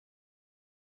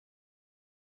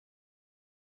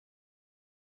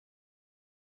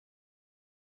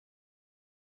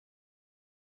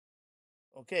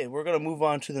Okay, we're going to move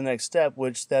on to the next step,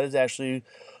 which that is actually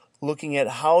looking at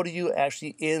how do you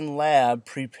actually in lab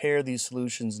prepare these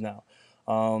solutions now.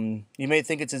 You may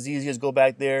think it's as easy as go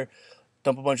back there,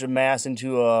 dump a bunch of mass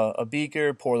into a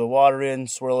beaker, pour the water in,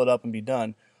 swirl it up, and be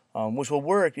done, which will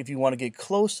work if you want to get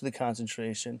close to the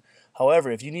concentration. However,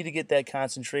 if you need to get that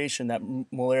concentration, that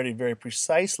molarity very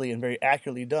precisely and very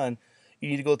accurately done, you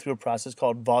need to go through a process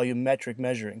called volumetric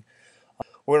measuring.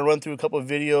 We're going to run through a couple of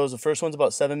videos. The first one's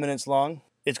about 7 minutes long.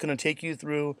 It's going to take you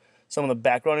through some of the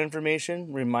background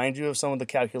information, remind you of some of the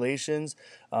calculations,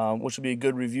 which will be a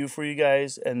good review for you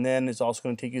guys, and then it's also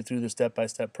going to take you through the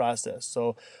step-by-step process.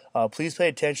 So please pay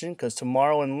attention, because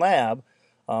tomorrow in lab,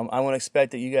 I want to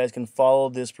expect that you guys can follow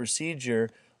this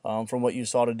procedure from what you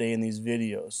saw today in these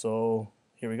videos. So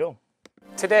here we go.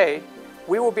 Today,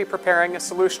 we will be preparing a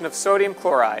solution of sodium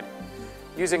chloride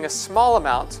using a small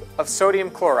amount of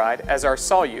sodium chloride as our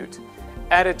solute,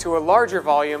 added to a larger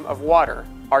volume of water,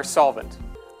 our solvent.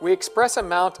 We express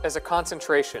amount as a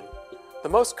concentration. The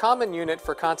most common unit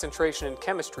for concentration in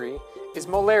chemistry is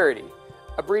molarity,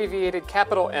 abbreviated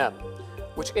capital M,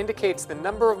 which indicates the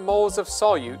number of moles of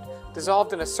solute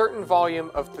dissolved in a certain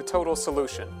volume of the total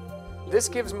solution. This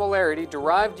gives molarity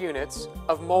derived units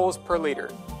of moles per liter.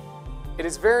 It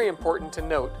is very important to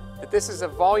note that this is a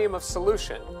volume of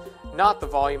solution, not the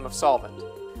volume of solvent.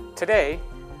 Today,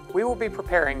 we will be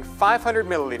preparing 500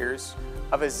 milliliters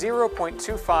of a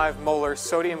 0.25 molar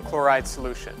sodium chloride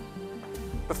solution.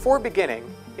 Before beginning,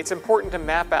 it's important to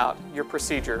map out your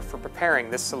procedure for preparing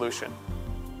this solution.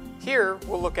 Here,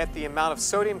 we'll look at the amount of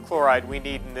sodium chloride we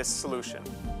need in this solution.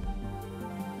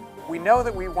 We know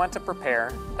that we want to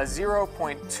prepare a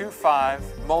 0.25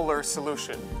 molar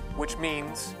solution, which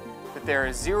means that there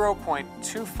is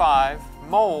 0.25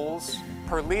 moles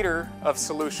per liter of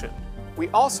solution. We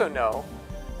also know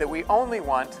that we only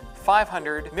want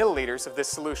 500 milliliters of this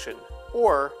solution,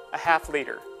 or a half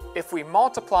liter. If we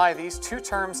multiply these two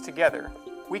terms together,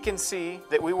 we can see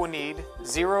that we will need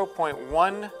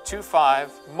 0.125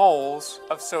 moles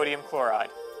of sodium chloride.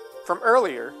 From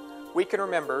earlier, we can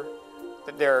remember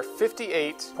that there are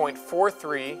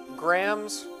 58.43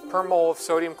 grams per mole of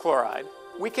sodium chloride.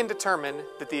 We can determine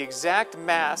that the exact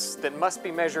mass that must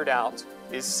be measured out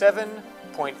is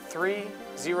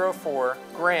 7.304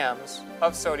 grams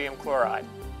of sodium chloride.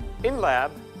 In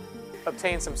lab,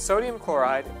 obtain some sodium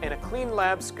chloride in a clean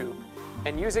lab scoop,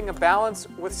 and using a balance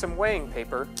with some weighing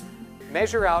paper,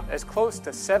 measure out as close to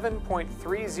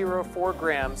 7.304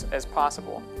 grams as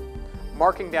possible,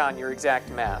 marking down your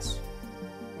exact mass.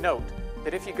 Note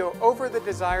that if you go over the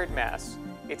desired mass,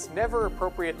 it's never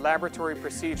appropriate laboratory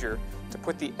procedure to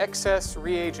put the excess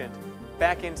reagent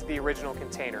back into the original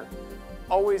container.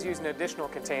 Always use an additional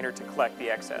container to collect the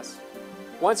excess.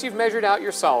 Once you've measured out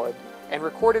your solid and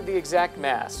recorded the exact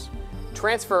mass,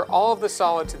 transfer all of the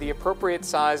solid to the appropriate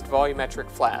sized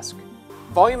volumetric flask.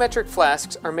 Volumetric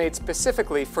flasks are made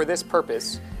specifically for this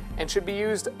purpose and should be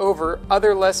used over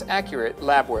other less accurate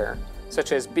labware,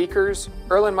 such as beakers,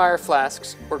 Erlenmeyer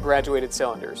flasks, or graduated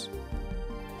cylinders.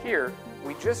 Here,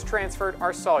 we just transferred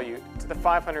our solute to the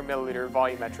 500 milliliter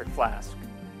volumetric flask.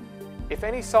 If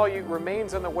any solute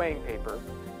remains on the weighing paper,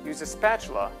 use a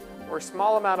spatula or a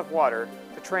small amount of water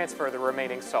to transfer the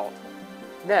remaining salt.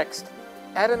 Next,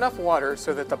 add enough water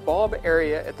so that the bulb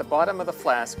area at the bottom of the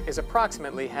flask is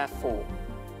approximately half full.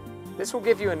 This will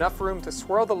give you enough room to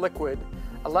swirl the liquid,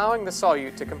 allowing the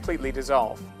solute to completely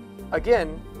dissolve.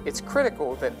 Again, it's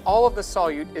critical that all of the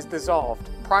solute is dissolved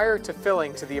prior to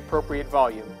filling to the appropriate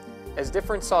volume, as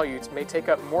different solutes may take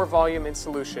up more volume in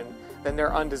solution than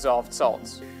their undissolved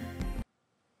salts.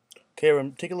 Okay, we're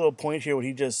going to take a little point here what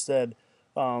he just said.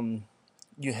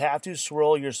 You have to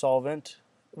swirl your solvent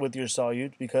with your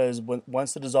solute, because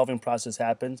once the dissolving process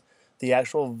happens, the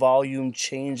actual volume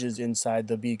changes inside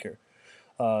the beaker.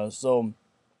 So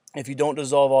if you don't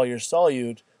dissolve all your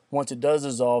solute, once it does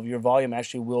dissolve, your volume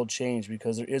actually will change,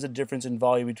 because there is a difference in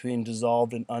volume between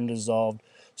dissolved and undissolved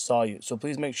solute. So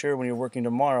please make sure when you're working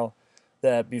tomorrow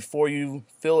that before you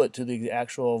fill it to the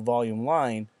actual volume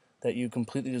line, that you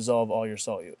completely dissolve all your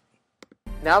solute.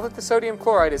 Now that the sodium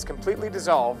chloride is completely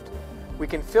dissolved, we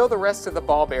can fill the rest of the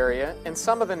bulb area and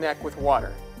some of the neck with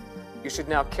water. You should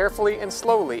now carefully and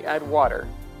slowly add water,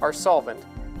 our solvent,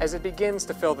 as it begins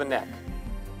to fill the neck.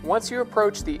 Once you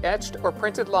approach the etched or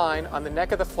printed line on the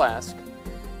neck of the flask,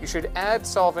 you should add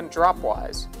solvent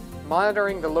dropwise,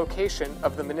 monitoring the location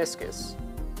of the meniscus.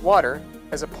 Water,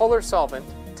 as a polar solvent,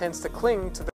 tends to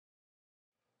cling to the...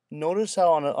 Notice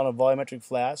how on a volumetric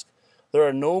flask, there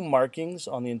are no markings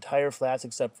on the entire flask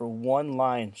except for one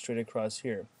line straight across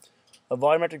here. A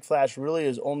volumetric flask really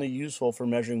is only useful for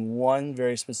measuring one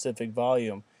very specific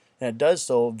volume, and it does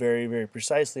so very, very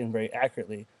precisely and very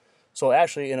accurately. So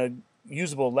actually in a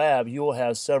usable lab, you will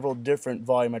have several different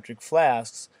volumetric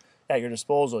flasks at your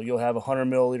disposal. You'll have a 100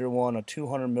 milliliter one, a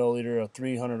 200 milliliter, a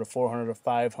 300, a 400, a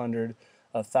 500,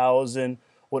 1,000,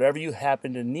 whatever you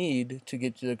happen to need to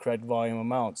get to the correct volume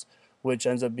amounts, which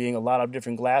ends up being a lot of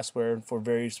different glassware for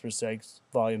very precise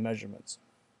volume measurements.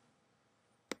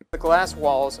 The glass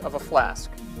walls of a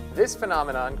flask. This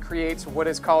phenomenon creates what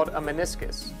is called a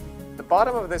meniscus. The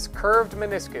bottom of this curved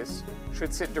meniscus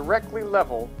should sit directly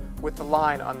level with the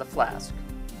line on the flask.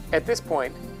 At this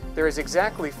point, there is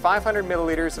exactly 500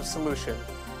 milliliters of solution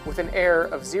with an air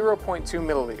of 0.2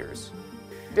 milliliters.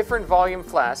 Different volume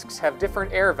flasks have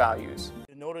different air values.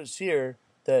 Notice here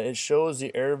that it shows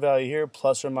the air value here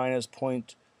plus or minus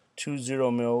 0.20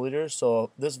 milliliters.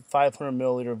 So this 500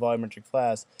 milliliter volumetric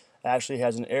flask actually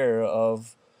has an air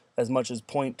of as much as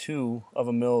 0.2 of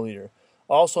a milliliter.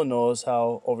 Also notice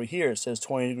how over here it says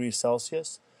 20 degrees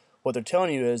Celsius. What they're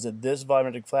telling you is that this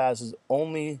volumetric flask is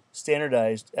only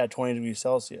standardized at 20 degrees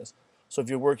Celsius. So if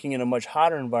you're working in a much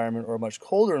hotter environment or a much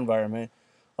colder environment,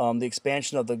 the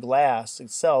expansion of the glass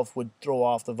itself would throw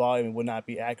off the volume and would not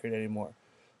be accurate anymore.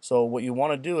 So what you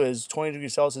want to do is 20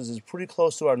 degrees Celsius is pretty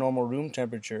close to our normal room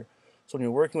temperature. So when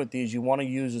you're working with these, you want to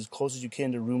use as close as you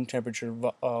can to room temperature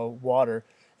water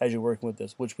as you're working with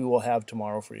this, which we will have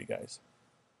tomorrow for you guys.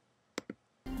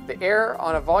 The air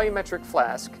on a volumetric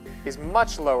flask is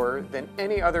much lower than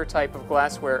any other type of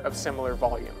glassware of similar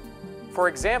volume. For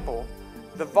example,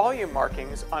 the volume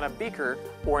markings on a beaker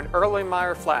or an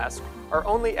Erlenmeyer flask are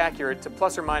only accurate to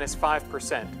plus or minus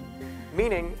 5%,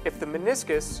 meaning if the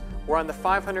meniscus were on the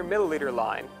 500 milliliter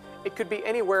line, it could be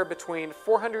anywhere between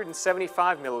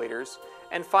 475 milliliters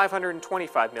and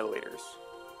 525 milliliters.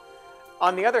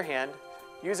 On the other hand,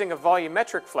 using a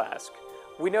volumetric flask,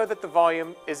 we know that the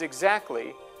volume is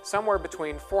exactly somewhere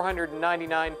between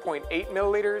 499.8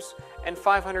 milliliters and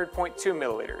 500.2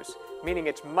 milliliters, meaning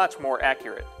it's much more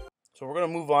accurate. So we're going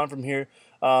to move on from here.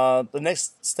 The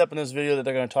next step in this video that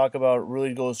they're going to talk about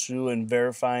really goes through and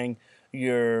verifying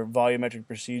your volumetric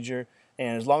procedure.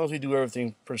 And as long as we do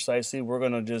everything precisely, we're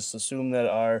going to just assume that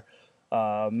our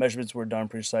measurements were done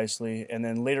precisely. And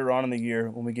then later on in the year,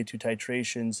 when we get to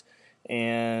titrations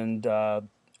and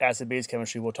acid-base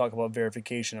chemistry, we'll talk about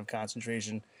verification of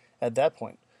concentration at that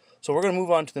point. So we're going to move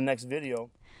on to the next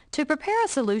video. To prepare a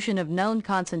solution of known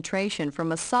concentration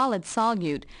from a solid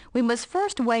solute, we must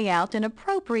first weigh out an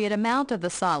appropriate amount of the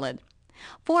solid.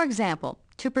 For example,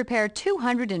 to prepare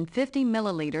 250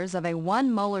 milliliters of a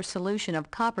 1 molar solution of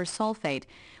copper sulfate,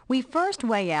 we first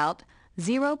weigh out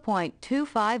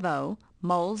 0.250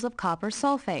 moles of copper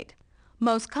sulfate.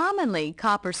 Most commonly,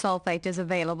 copper sulfate is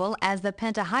available as the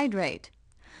pentahydrate.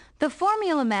 The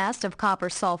formula mass of copper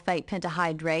sulfate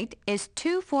pentahydrate is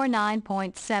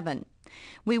 249.7.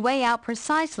 We weigh out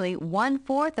precisely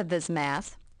 1/4 of this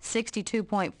mass,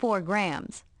 62.4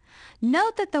 grams.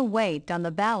 Note that the weight on the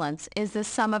balance is the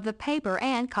sum of the paper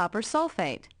and copper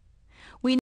sulfate.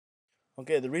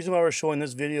 Okay, the reason why we're showing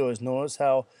this video is notice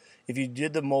how if you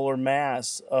did the molar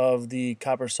mass of the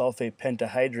copper sulfate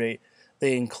pentahydrate,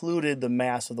 they included the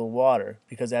mass of the water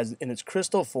because as in its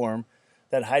crystal form,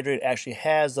 that hydrate actually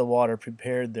has the water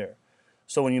prepared there.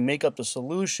 So when you make up the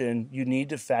solution, you need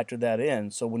to factor that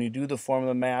in. So when you do the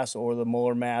formula mass or the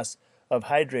molar mass of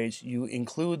hydrates, you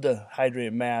include the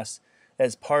hydrate mass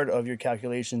as part of your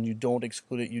calculation. You don't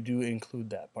exclude it, you do include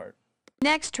that part.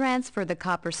 Next, transfer the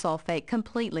copper sulfate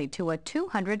completely to a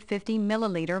 250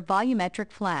 milliliter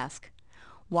volumetric flask.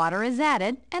 Water is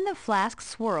added and the flask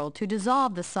swirled to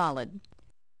dissolve the solid.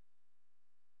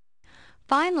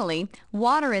 Finally,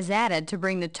 water is added to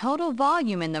bring the total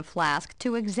volume in the flask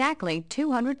to exactly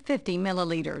 250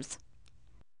 milliliters.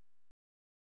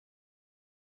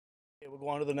 Okay, we'll go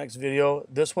on to the next video.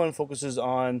 This one focuses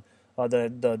on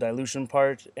the dilution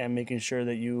part and making sure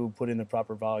that you put in the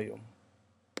proper volume.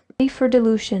 For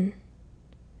dilution.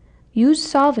 Use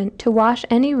solvent to wash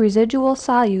any residual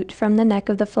solute from the neck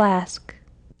of the flask.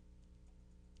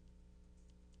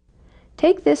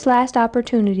 Take this last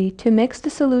opportunity to mix the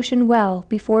solution well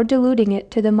before diluting it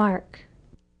to the mark.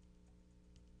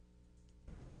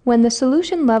 When the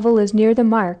solution level is near the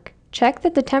mark, check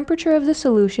that the temperature of the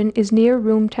solution is near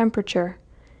room temperature.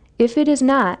 If it is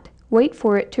not, wait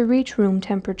for it to reach room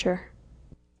temperature.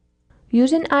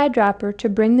 Use an eyedropper to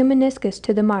bring the meniscus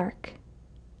to the mark.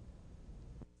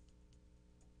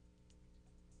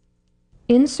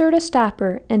 Insert a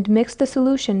stopper and mix the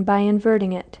solution by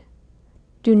inverting it.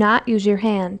 Do not use your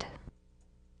hand.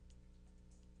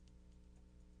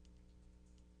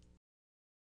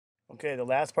 Okay, the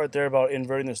last part there about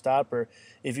inverting the stopper,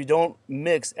 if you don't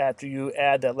mix after you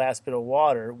add that last bit of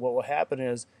water, what will happen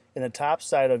is in the top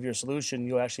side of your solution,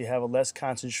 you'll actually have a less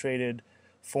concentrated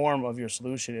form of your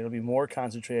solution. It'll be more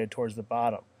concentrated towards the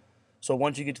bottom. So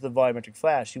once you get to the volumetric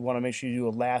flask, you want to make sure you do a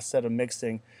last set of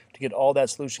mixing to get all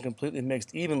that solution completely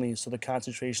mixed evenly so the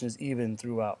concentration is even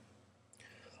throughout.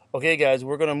 Okay guys,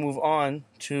 we're going to move on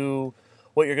to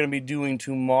what you're going to be doing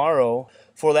tomorrow.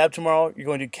 For lab tomorrow, you're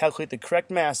going to calculate the correct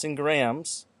mass in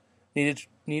grams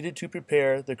needed to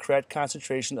prepare the correct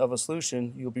concentration of a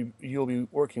solution you'll be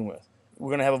working with. We're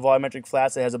going to have a volumetric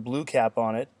flask that has a blue cap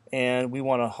on it, and we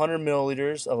want 100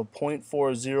 milliliters of a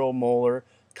 0.40 molar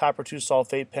copper 2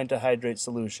 sulfate pentahydrate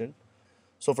solution.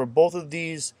 So for both of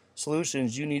these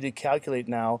solutions, you need to calculate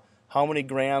now how many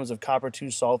grams of copper 2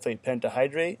 sulfate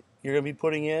pentahydrate you're going to be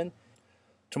putting in.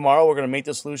 Tomorrow we're going to make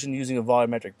the solution using a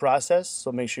volumetric process,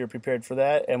 so make sure you're prepared for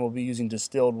that, and we'll be using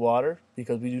distilled water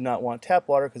because we do not want tap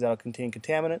water because that will contain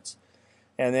contaminants.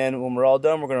 And then when we're all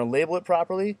done, we're going to label it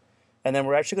properly, and then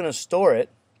we're actually going to store it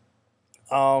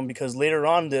because later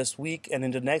on this week and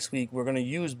into next week we're going to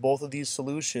use both of these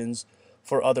solutions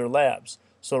for other labs.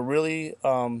 So really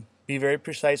be very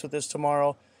precise with this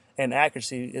tomorrow, and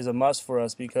accuracy is a must for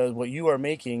us because what you are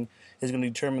making is going to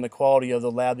determine the quality of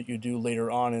the lab that you do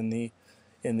later on in the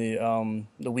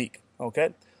week.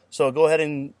 Okay, so go ahead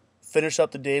and finish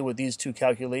up the day with these two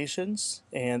calculations,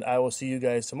 and I will see you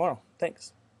guys tomorrow.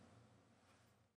 Thanks.